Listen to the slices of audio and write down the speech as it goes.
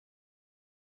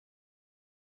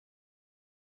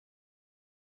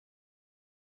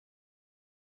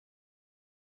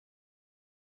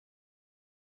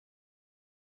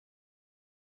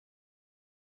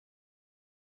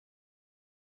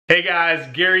Hey guys,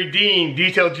 Garry Dean,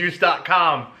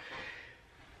 DetailJuice.com.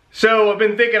 So I've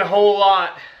been thinking a whole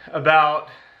lot about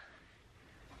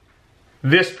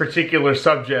this particular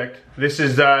subject. This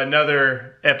is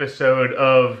another episode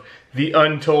of the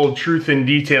Untold Truth in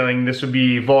Detailing. This would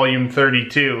be volume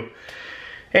 32.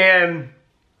 And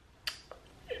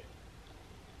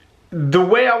the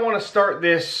way I want to start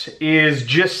this is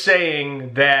just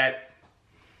saying that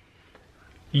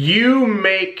you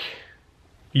make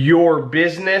your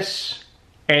business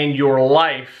and your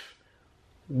life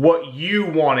what you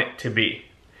want it to be.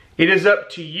 It is up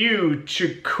to you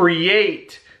to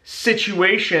create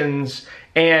situations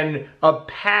and a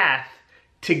path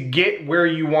to get where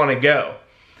you want to go.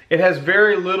 It has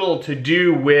very little to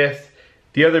do with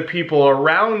the other people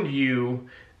around you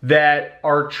that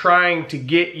are trying to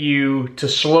get you to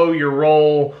slow your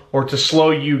roll or to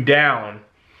slow you down.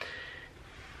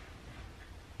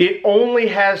 It only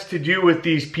has to do with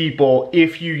these people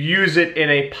if you use it in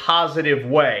a positive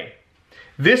way.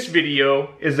 This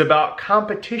video is about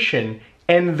competition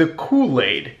and the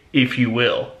Kool-Aid, if you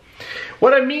will.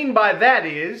 What I mean by that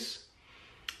is,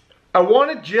 I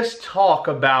want to just talk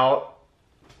about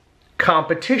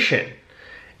competition.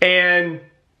 And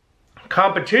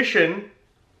competition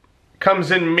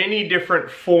comes in many different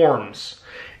forms.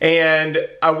 And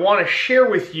I want to share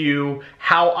with you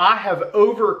how I have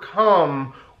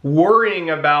overcome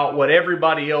worrying about what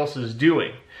everybody else is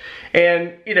doing.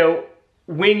 And, you know,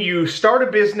 when you start a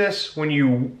business, when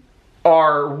you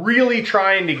are really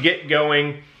trying to get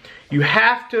going, you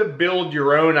have to build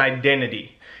your own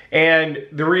identity. And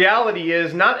the reality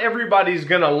is, not everybody's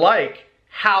gonna like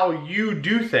how you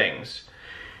do things.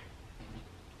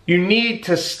 You need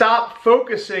to stop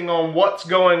focusing on what's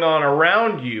going on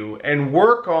around you and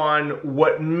work on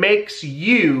what makes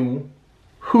you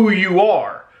who you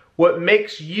are. What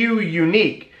makes you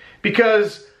unique,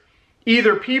 because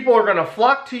either people are going to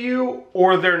flock to you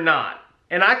or they're not.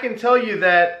 And I can tell you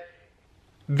that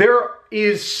there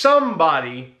is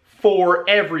somebody for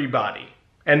everybody.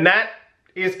 And that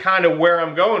is kind of where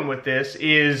I'm going with this,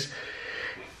 is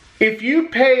if you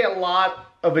pay a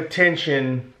lot of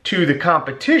attention to the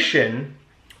competition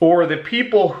or the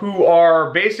people who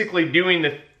are basically doing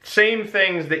the same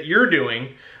things that you're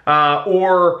doing,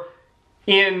 or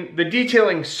in the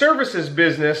detailing services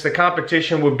business, the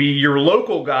competition would be your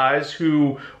local guys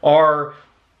who are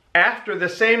after the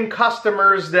same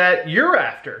customers that you're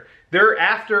after. They're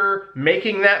after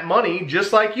making that money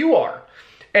just like you are.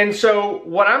 And so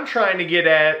what I'm trying to get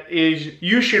at is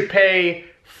you should pay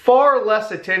far less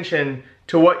attention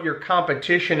to what your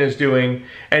competition is doing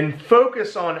and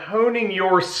focus on honing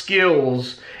your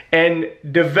skills and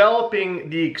developing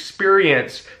the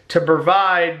experience to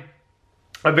provide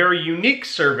a very unique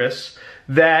service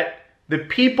that the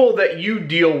people that you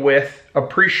deal with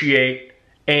appreciate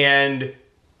and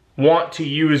want to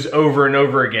use over and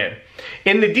over again.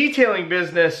 In the detailing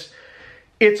business,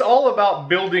 it's all about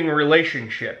building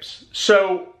relationships.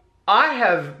 So I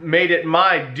have made it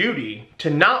my duty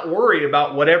to not worry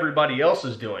about what everybody else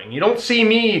is doing. You don't see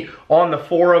me on the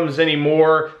forums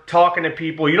anymore talking to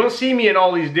people. You don't see me in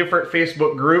all these different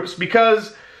Facebook groups,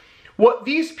 because what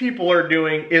these people are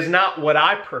doing is not what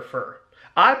I prefer.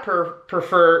 I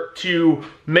prefer to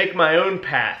make my own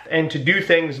path and to do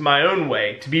things my own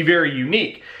way, to be very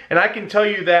unique. And I can tell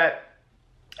you that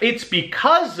it's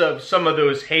because of some of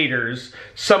those haters,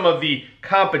 some of the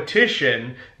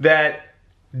competition that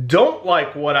don't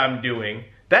like what I'm doing,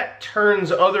 that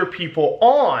turns other people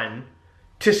on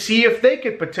to see if they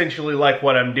could potentially like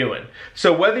what I'm doing.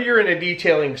 So whether you're in a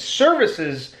detailing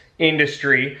services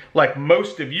industry like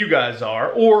most of you guys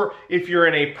are, or if you're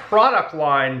in a product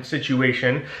line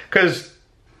situation, because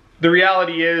the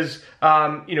reality is,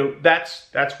 you know, that's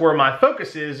where my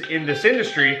focus is in this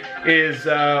industry, is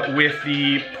with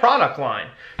the product line.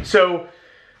 So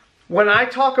when I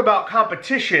talk about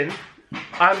competition,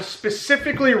 I'm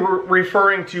specifically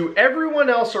referring to everyone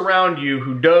else around you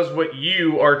who does what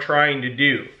you are trying to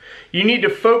do. You need to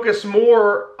focus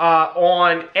more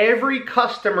on every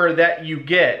customer that you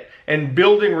get and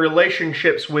building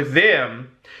relationships with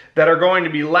them that are going to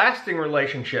be lasting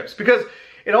relationships, because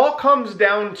it all comes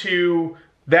down to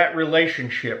that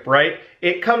relationship, right?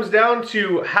 It comes down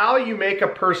to how you make a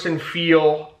person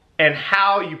feel and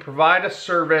how you provide a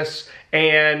service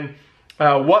and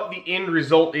what the end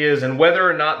result is and whether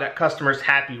or not that customer is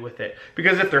happy with it.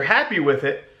 Because if they're happy with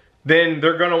it, then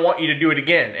they're going to want you to do it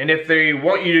again. And if they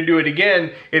want you to do it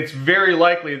again, it's very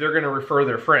likely they're going to refer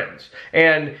their friends.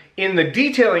 And in the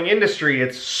detailing industry,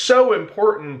 it's so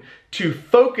important to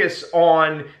focus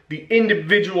on the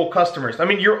individual customers. I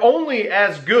mean, you're only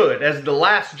as good as the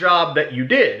last job that you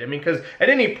did. I mean, because at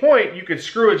any point you could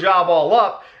screw a job all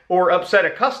up or upset a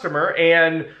customer,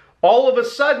 and all of a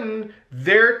sudden,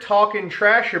 they're talking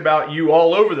trash about you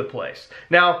all over the place.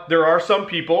 Now, there are some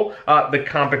people, the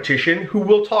competition, who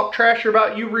will talk trash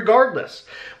about you regardless.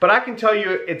 But I can tell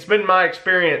you, it's been my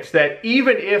experience that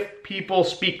even if people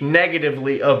speak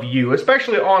negatively of you,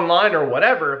 especially online or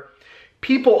whatever,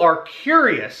 people are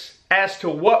curious as to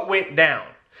what went down.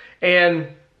 And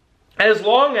as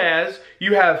long as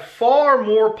you have far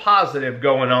more positive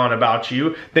going on about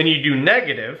you than you do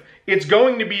negative, it's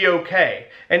going to be okay.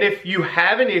 And if you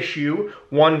have an issue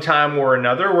one time or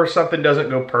another where something doesn't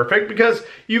go perfect, because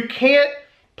you can't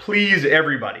please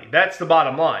everybody, that's the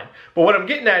bottom line. But what I'm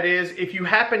getting at is, if you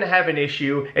happen to have an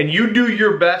issue and you do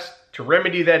your best to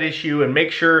remedy that issue and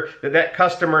make sure that that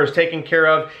customer is taken care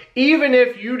of, even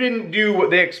if you didn't do what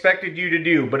they expected you to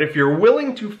do, but if you're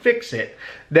willing to fix it,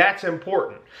 that's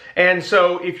important. And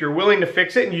so if you're willing to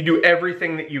fix it and you do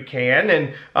everything that you can,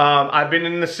 and I've been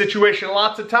in this situation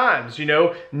lots of times, you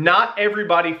know, not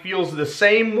everybody feels the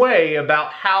same way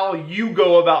about how you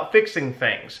go about fixing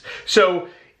things. So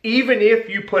even if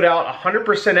you put out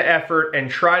 100% of effort and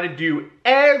try to do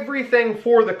everything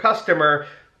for the customer,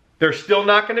 they're still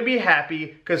not going to be happy,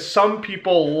 because some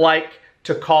people like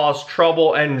to cause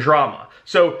trouble and drama.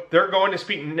 So they're going to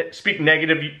speak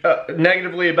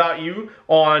negatively about you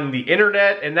on the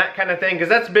internet and that kind of thing, because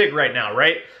that's big right now,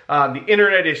 right? The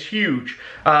internet is huge.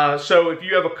 So if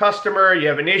you have a customer, you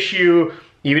have an issue,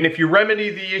 even if you remedy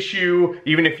the issue,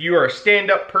 even if you are a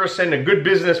stand-up person, a good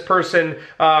business person,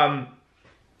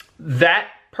 that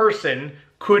person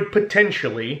could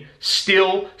potentially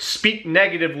still speak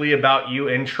negatively about you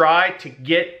and try to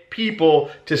get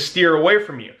people to steer away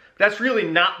from you. That's really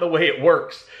not the way it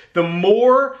works. The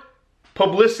more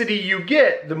publicity you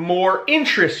get, the more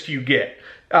interest you get.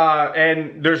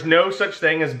 And there's no such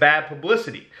thing as bad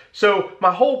publicity. So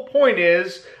my whole point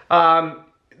is,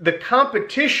 the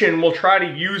competition will try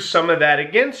to use some of that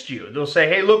against you. They'll say,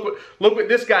 hey, look what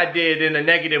this guy did in a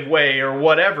negative way or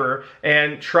whatever,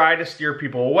 and try to steer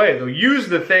people away. They'll use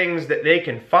the things that they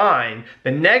can find, the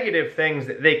negative things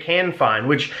that they can find,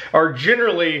 which are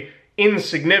generally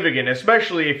insignificant,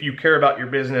 especially if you care about your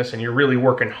business and you're really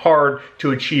working hard to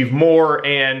achieve more,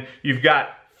 and you've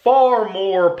got far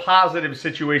more positive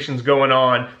situations going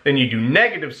on than you do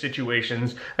negative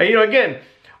situations. And, you know, again,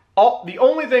 the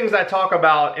only things I talk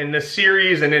about in this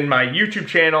series and in my YouTube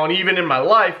channel and even in my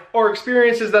life are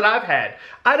experiences that I've had.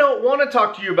 I don't want to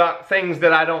talk to you about things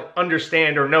that I don't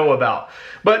understand or know about.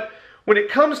 But when it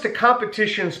comes to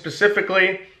competition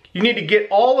specifically, you need to get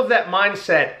all of that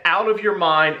mindset out of your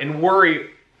mind and worry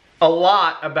a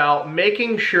lot about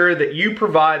making sure that you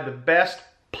provide the best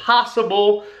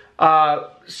possible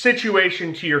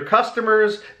situation to your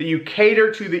customers, that you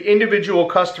cater to the individual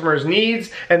customer's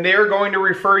needs, and they're going to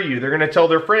refer you. They're going to tell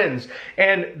their friends.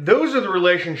 And those are the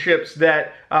relationships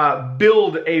that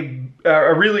build a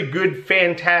really good,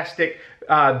 fantastic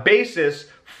basis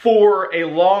for a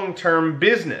long-term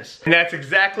business. And that's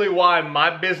exactly why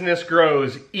my business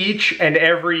grows each and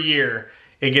every year.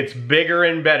 It gets bigger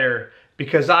and better,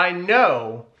 because I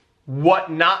know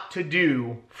what not to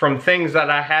do from things that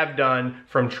I have done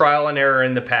from trial and error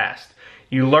in the past.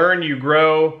 You learn, you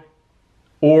grow,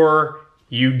 or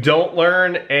you don't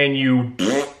learn and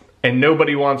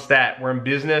nobody wants that. We're in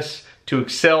business to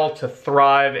excel, to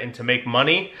thrive, and to make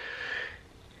money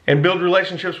and build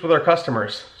relationships with our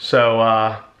customers.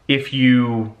 So if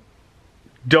you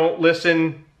don't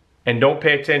listen and don't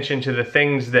pay attention to the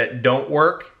things that don't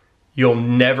work, you'll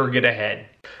never get ahead.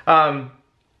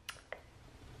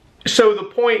 So the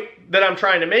point that I'm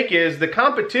trying to make is, the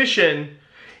competition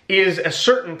is a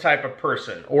certain type of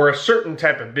person or a certain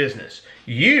type of business.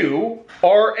 You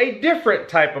are a different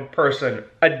type of person,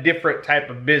 a different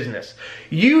type of business.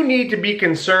 You need to be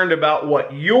concerned about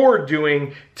what you're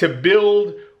doing to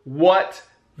build what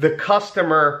the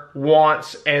customer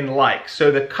wants and likes.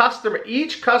 So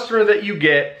each customer that you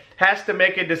get has to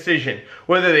make a decision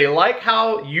whether they like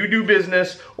how you do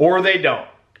business or they don't.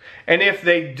 And if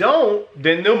they don't,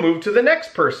 then they'll move to the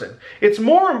next person. It's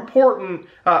more important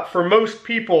for most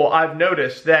people, I've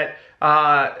noticed, that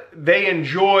they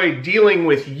enjoy dealing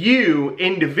with you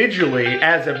individually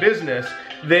as a business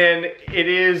than it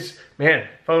is, man,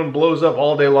 phone blows up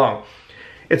all day long.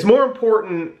 It's more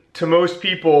important to most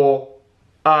people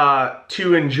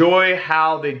to enjoy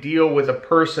how they deal with a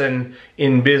person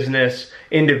in business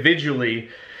individually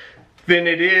than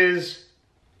it is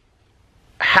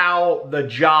how the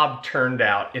job turned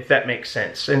out, if that makes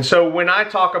sense. And so when I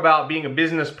talk about being a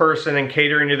business person and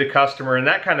catering to the customer and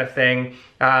that kind of thing,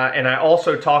 and I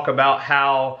also talk about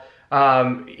how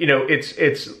you know,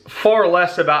 it's far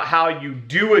less about how you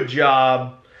do a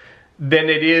job than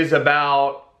it is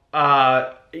about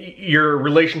your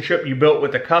relationship you built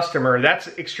with the customer. That's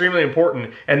extremely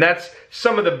important, and that's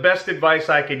some of the best advice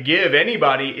I could give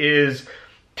anybody is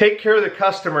take care of the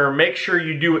customer, make sure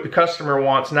you do what the customer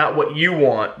wants, not what you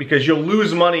want, because you'll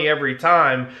lose money every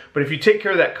time. But if you take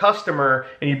care of that customer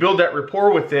and you build that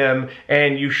rapport with them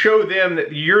and you show them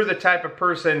that you're the type of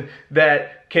person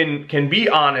that can be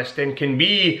honest and can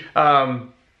be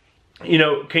you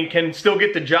know, can still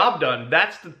get the job done,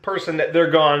 that's the person that they're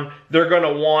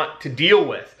gonna want to deal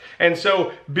with. And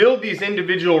so build these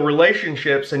individual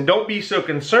relationships and don't be so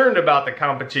concerned about the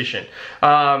competition.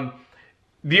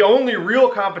 The only real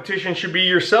competition should be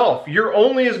yourself. You're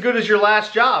only as good as your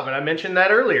last job, and I mentioned that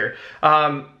earlier.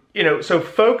 You know, so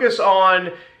focus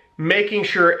on making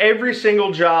sure every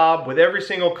single job with every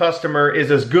single customer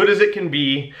is as good as it can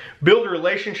be. Build a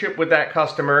relationship with that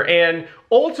customer, and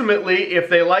ultimately, if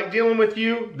they like dealing with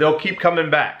you, they'll keep coming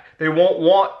back. They won't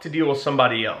want to deal with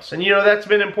somebody else. And you know, that's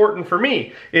been important for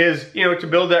me, is, you know, to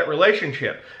build that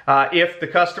relationship. If the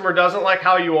customer doesn't like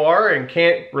how you are and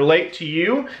can't relate to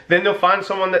you, then they'll find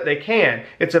someone that they can.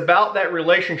 It's about that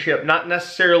relationship, not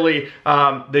necessarily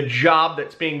the job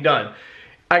that's being done.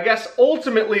 I guess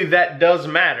ultimately that does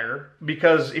matter,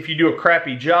 because if you do a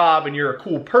crappy job and you're a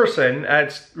cool person,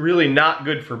 that's really not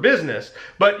good for business.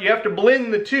 But you have to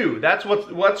blend the two. That's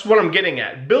what I'm getting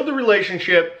at. Build a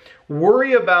relationship.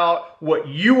 Worry about what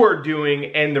you are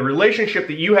doing and the relationship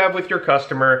that you have with your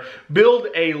customer. Build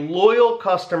a loyal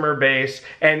customer base,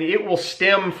 and it will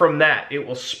stem from that. It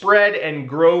will spread and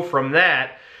grow from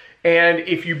that. And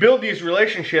if you build these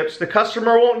relationships, the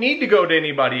customer won't need to go to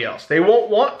anybody else. They won't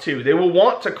want to. They will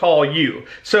want to call you.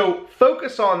 So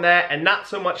focus on that and not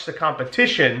so much the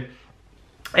competition.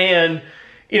 And,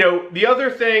 you know, the other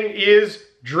thing is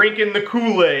drinking the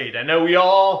Kool-Aid. I know we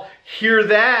all hear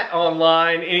that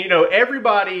online, and you know,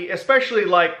 everybody, especially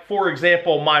like, for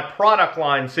example, my product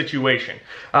line situation.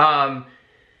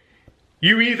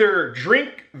 You either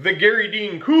drink the Garry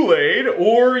Dean Kool-Aid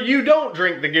or you don't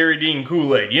drink the Garry Dean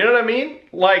Kool-Aid. You know what I mean?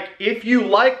 Like, if you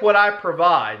like what I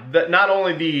provide, that not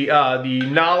only the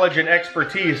knowledge and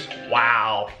expertise,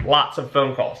 wow, lots of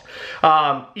phone calls.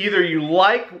 Either you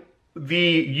like the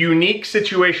unique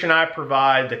situation I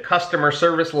provide, the customer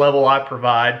service level I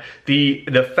provide,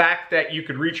 the fact that you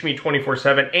could reach me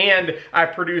 24/7, and I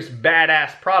produce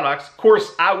badass products. Of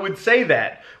course, I would say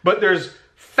that, but there's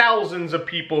thousands of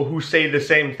people who say the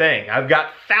same thing. I've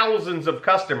got thousands of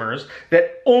customers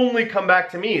that only come back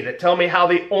to me, that tell me how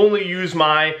they only use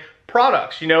my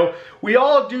products. You know, we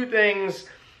all do things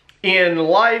in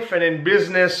life and in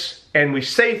business, and we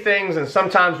say things, and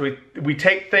sometimes we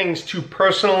take things too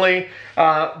personally,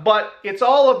 but it's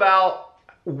all about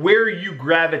where you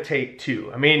gravitate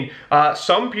to. I mean,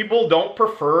 some people don't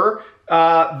prefer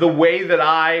the way that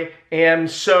I am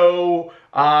so,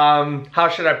 how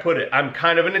should I put it? I'm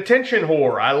kind of an attention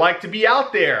whore. I like to be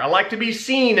out there. I like to be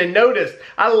seen and noticed.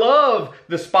 I love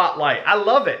the spotlight. I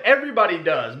love it. Everybody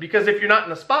does, because if you're not in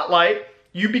the spotlight,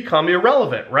 you become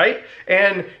irrelevant, right?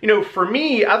 And, you know, for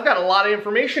me, I've got a lot of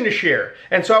information to share.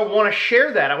 And so I want to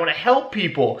share that. I want to help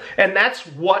people. And that's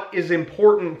what is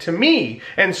important to me.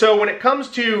 And so when it comes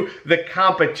to the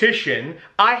competition,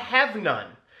 I have none.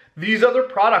 These other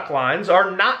product lines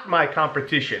are not my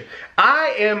competition.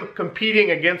 I am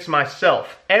competing against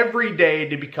myself every day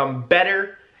to become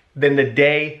better than the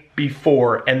day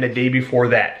before and the day before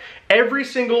that. Every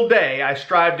single day, I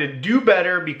strive to do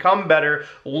better, become better,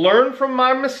 learn from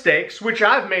my mistakes, which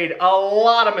I've made a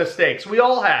lot of mistakes. We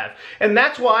all have. And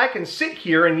that's why I can sit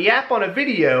here and yap on a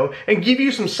video and give you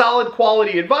some solid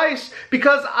quality advice,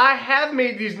 because I have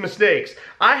made these mistakes.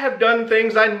 I have done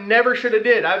things I never should have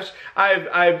did.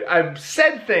 I've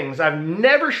said things I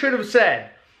never should have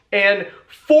said. And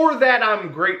for that,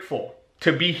 I'm grateful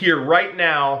to be here right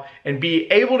now and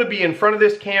be able to be in front of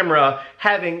this camera,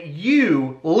 having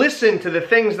you listen to the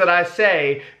things that I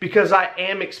say, because I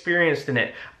am experienced in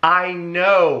it. I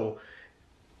know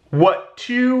what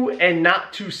to and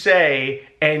not to say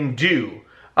and do.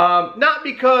 Not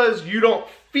because you don't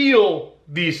feel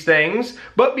these things,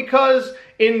 but because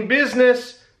in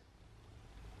business,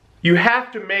 you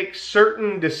have to make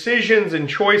certain decisions and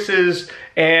choices,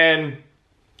 and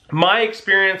my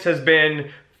experience has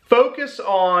been focus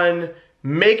on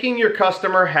making your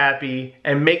customer happy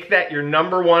and make that your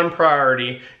 #1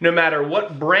 priority, no matter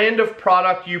what brand of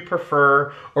product you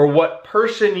prefer or what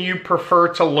person you prefer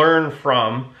to learn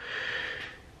from.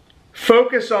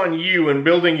 Focus on you and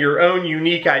building your own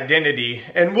unique identity.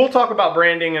 And we'll talk about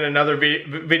branding in another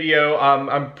video.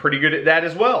 I'm pretty good at that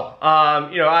as well.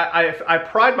 You know, I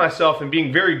pride myself in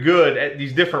being very good at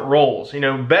these different roles. You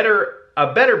know,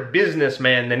 a better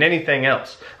businessman than anything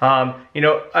else. You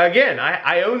know, again,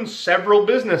 I own several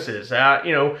businesses.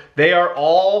 You know, they are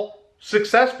all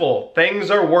successful. Things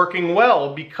are working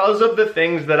well because of the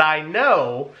things that I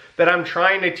know that I'm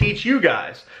trying to teach you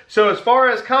guys. So as far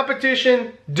as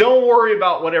competition, don't worry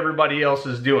about what everybody else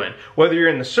is doing. Whether you're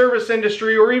in the service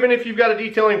industry or even if you've got a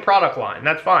detailing product line,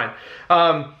 that's fine.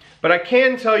 But I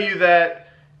can tell you that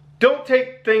don't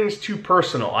take things too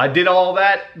personal. I did all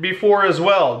that before as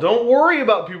well. Don't worry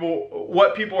about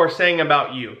what people are saying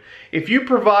about you. If you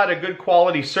provide a good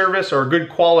quality service or a good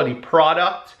quality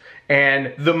product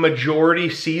and the majority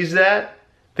sees that,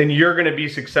 then you're going to be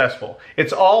successful.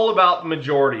 It's all about the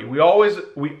majority. We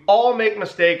all make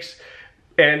mistakes,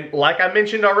 and like I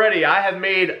mentioned already, I have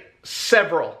made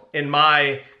several in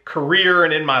my career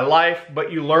and in my life,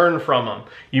 but you learn from them.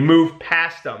 You move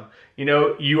past them. You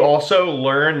know, you also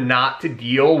learn not to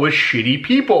deal with shitty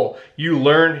people. You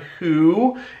learn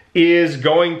who is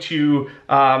going to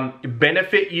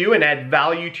benefit you and add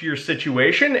value to your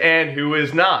situation and who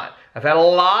is not. I've had a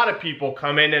lot of people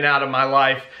come in and out of my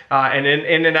life and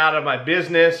in and out of my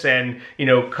business, and you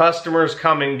know, customers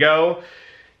come and go.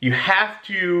 You have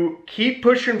to keep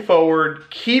pushing forward,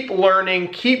 keep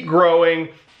learning, keep growing,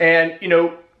 and you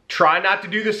know, try not to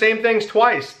do the same things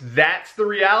twice. That's the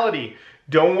reality.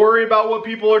 Don't worry about what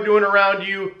people are doing around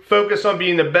you. Focus on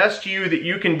being the best you that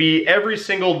you can be every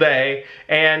single day,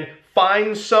 and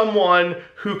find someone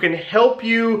who can help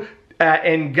you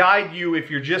and guide you if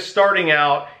you're just starting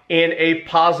out in a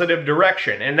positive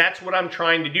direction. And that's what I'm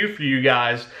trying to do for you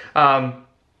guys.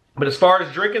 But as far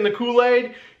as drinking the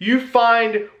Kool-Aid, you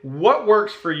find what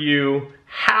works for you,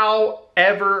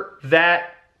 however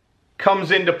that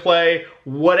comes into play,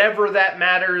 whatever that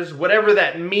matters, whatever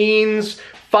that means.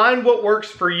 Find what works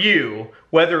for you,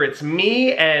 whether it's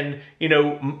me and, you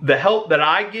know, the help that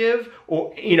I give,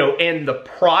 or, you know, and the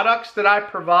products that I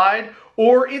provide,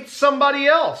 or it's somebody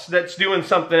else that's doing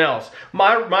something else.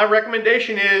 My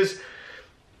recommendation is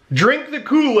drink the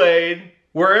Kool-Aid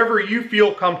wherever you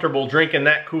feel comfortable drinking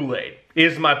that Kool-Aid,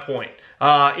 is my point.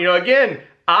 You know, again,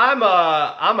 I'm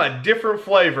a different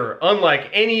flavor, unlike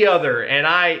any other, and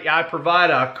I provide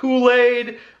a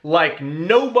Kool-Aid like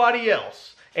nobody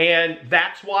else. And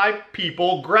that's why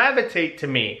people gravitate to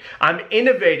me. I'm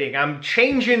innovating. I'm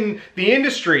changing the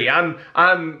industry.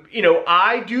 You know,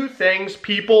 I do things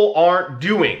people aren't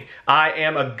doing. I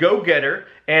am a go-getter,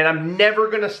 and I'm never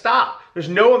going to stop. There's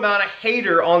no amount of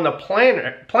hater on the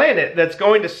planet that's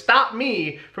going to stop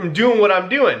me from doing what I'm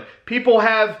doing. People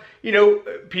have, you know,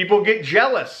 people get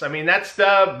jealous. I mean, that's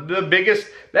the biggest,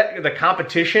 the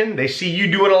competition. They see you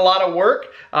doing a lot of work.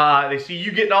 They see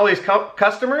you getting all these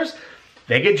customers.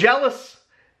 They get jealous.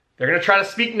 They're going to try to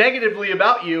speak negatively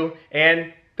about you,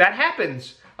 and that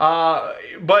happens.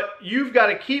 But you've got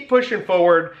to keep pushing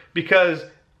forward, because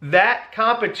that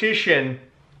competition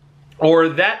or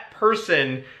that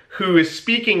person who is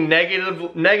speaking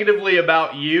negatively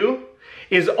about you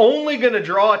is only going to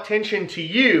draw attention to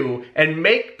you and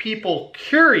make people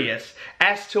curious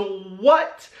as to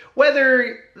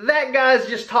whether that guy's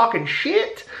just talking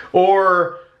shit,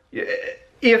 or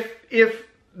if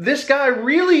this guy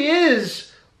really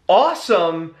is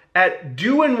awesome at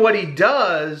doing what he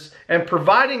does and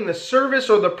providing the service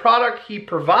or the product he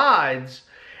provides.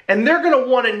 And they're going to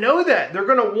want to know that. They're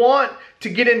going to want to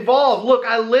get involved. Look,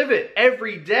 I live it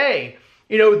every day.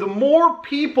 You know, the more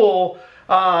people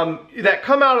that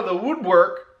come out of the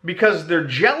woodwork because they're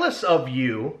jealous of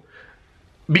you,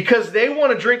 because they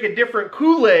want to drink a different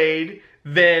Kool-Aid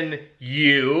than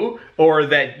you or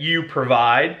that you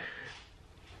provide,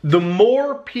 the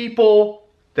more people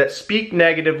that speak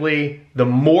negatively, the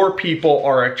more people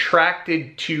are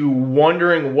attracted to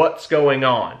wondering what's going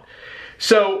on.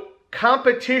 So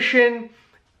competition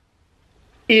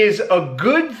is a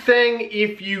good thing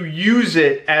if you use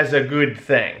it as a good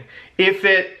thing. If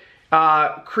it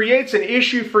creates an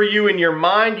issue for you in your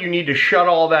mind, you need to shut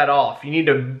all that off. You need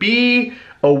to be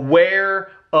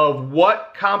aware of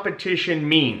what competition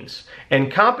means.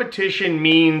 And competition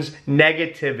means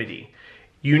negativity.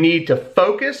 You need to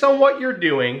focus on what you're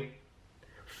doing,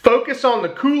 focus on the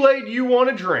Kool-Aid you want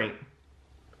to drink,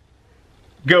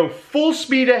 go full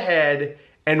speed ahead,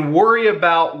 and worry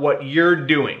about what you're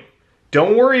doing.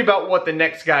 Don't worry about what the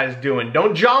next guy is doing.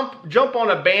 Don't jump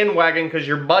on a bandwagon because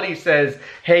your buddy says,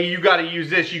 hey, you got to use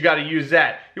this, you got to use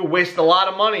that. You'll waste a lot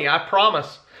of money, I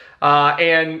promise.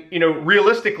 And, you know,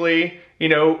 realistically, you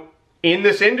know, in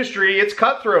this industry, it's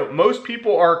cutthroat. Most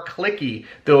people are cliquey.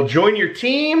 They'll join your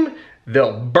team,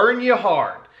 they'll burn you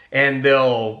hard, and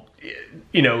they'll,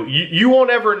 you know, you won't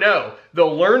ever know.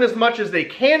 They'll learn as much as they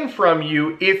can from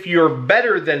you if you're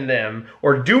better than them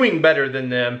or doing better than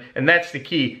them, and that's the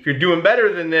key. If you're doing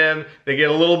better than them, they get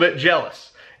a little bit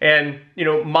jealous. And, you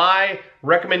know, my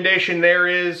recommendation there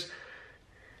is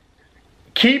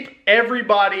keep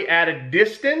everybody at a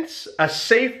distance, a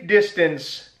safe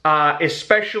distance,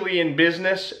 especially in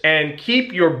business, and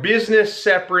keep your business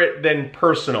separate than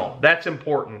personal. That's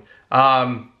important.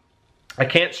 I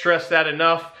can't stress that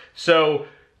enough. So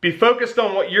be focused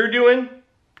on what you're doing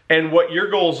and what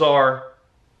your goals are.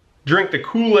 Drink the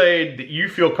Kool-Aid that you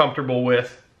feel comfortable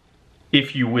with,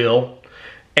 if you will.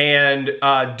 And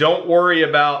don't worry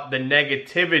about the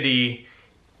negativity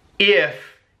if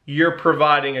you're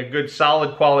providing a good,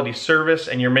 solid quality service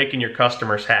and you're making your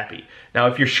customers happy. Now,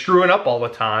 if you're screwing up all the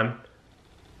time,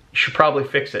 you should probably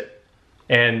fix it.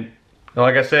 And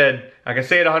like I said, I can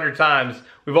say it 100 times,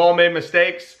 we've all made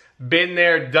mistakes, been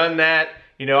there, done that.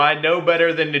 You know, I know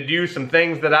better than to do some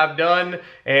things that I've done,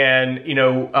 and you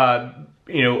know,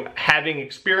 having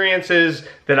experiences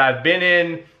that I've been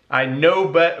in, I know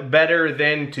better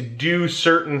than to do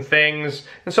certain things,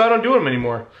 and so I don't do them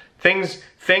anymore. Things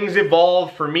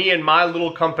evolve for me and my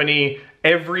little company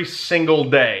every single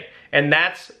day, and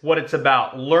that's what it's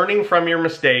about: learning from your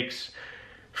mistakes,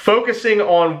 focusing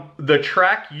on the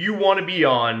track you want to be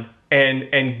on,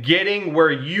 and getting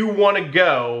where you want to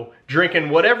go, drinking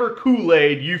whatever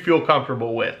Kool-Aid you feel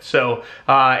comfortable with. So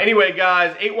anyway,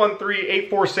 guys,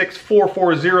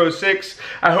 813-846-4406.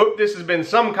 I hope this has been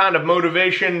some kind of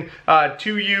motivation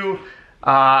to you.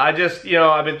 I just, you know,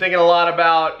 I've been thinking a lot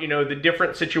about, you know, the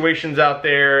different situations out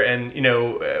there, and, you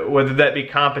know, whether that be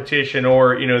competition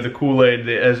or, you know, the Kool-Aid,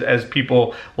 as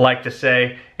people like to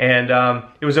say. And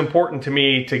it was important to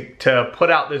me to put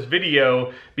out this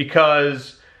video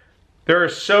because there are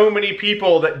so many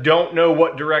people that don't know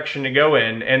what direction to go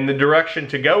in, and the direction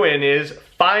to go in is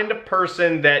find a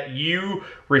person that you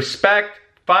respect,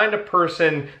 find a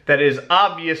person that is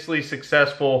obviously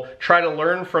successful, try to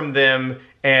learn from them,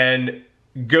 and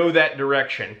go that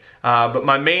direction. But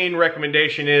my main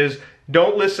recommendation is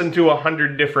don't listen to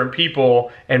 100 different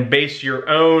people and base your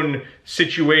own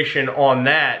situation on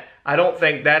that. I don't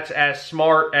think that's as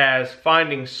smart as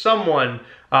finding someone,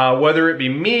 whether it be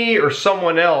me or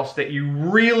someone else, that you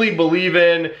really believe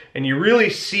in and you really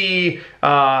see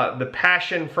the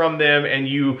passion from them, and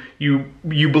you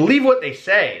believe what they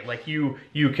say. Like you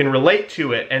can relate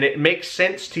to it and it makes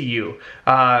sense to you.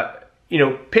 You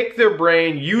know, pick their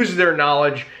brain, use their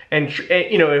knowledge, and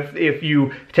you know, if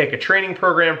you take a training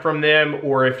program from them,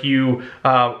 or if you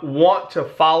want to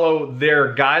follow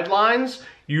their guidelines,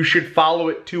 you should follow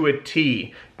it to a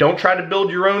T. Don't try to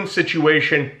build your own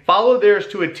situation. Follow theirs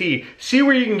to a T. See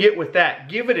where you can get with that.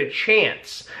 Give it a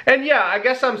chance. And yeah, I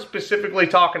guess I'm specifically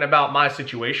talking about my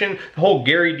situation. The whole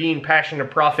Garry Dean Passion to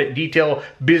Profit detail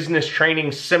business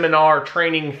training seminar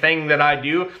training thing that I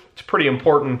do. It's pretty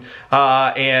important,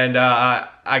 and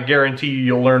I guarantee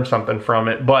you'll learn something from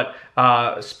it. But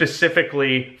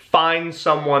specifically, find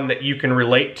someone that you can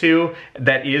relate to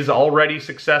that is already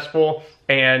successful,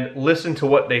 and listen to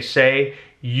what they say.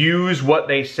 Use what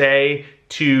they say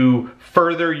to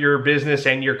further your business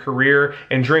and your career,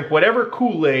 and drink whatever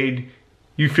Kool-Aid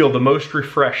you feel the most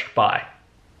refreshed by.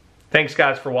 Thanks,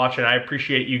 guys, for watching. I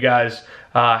appreciate you guys.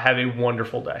 Have a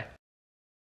wonderful day.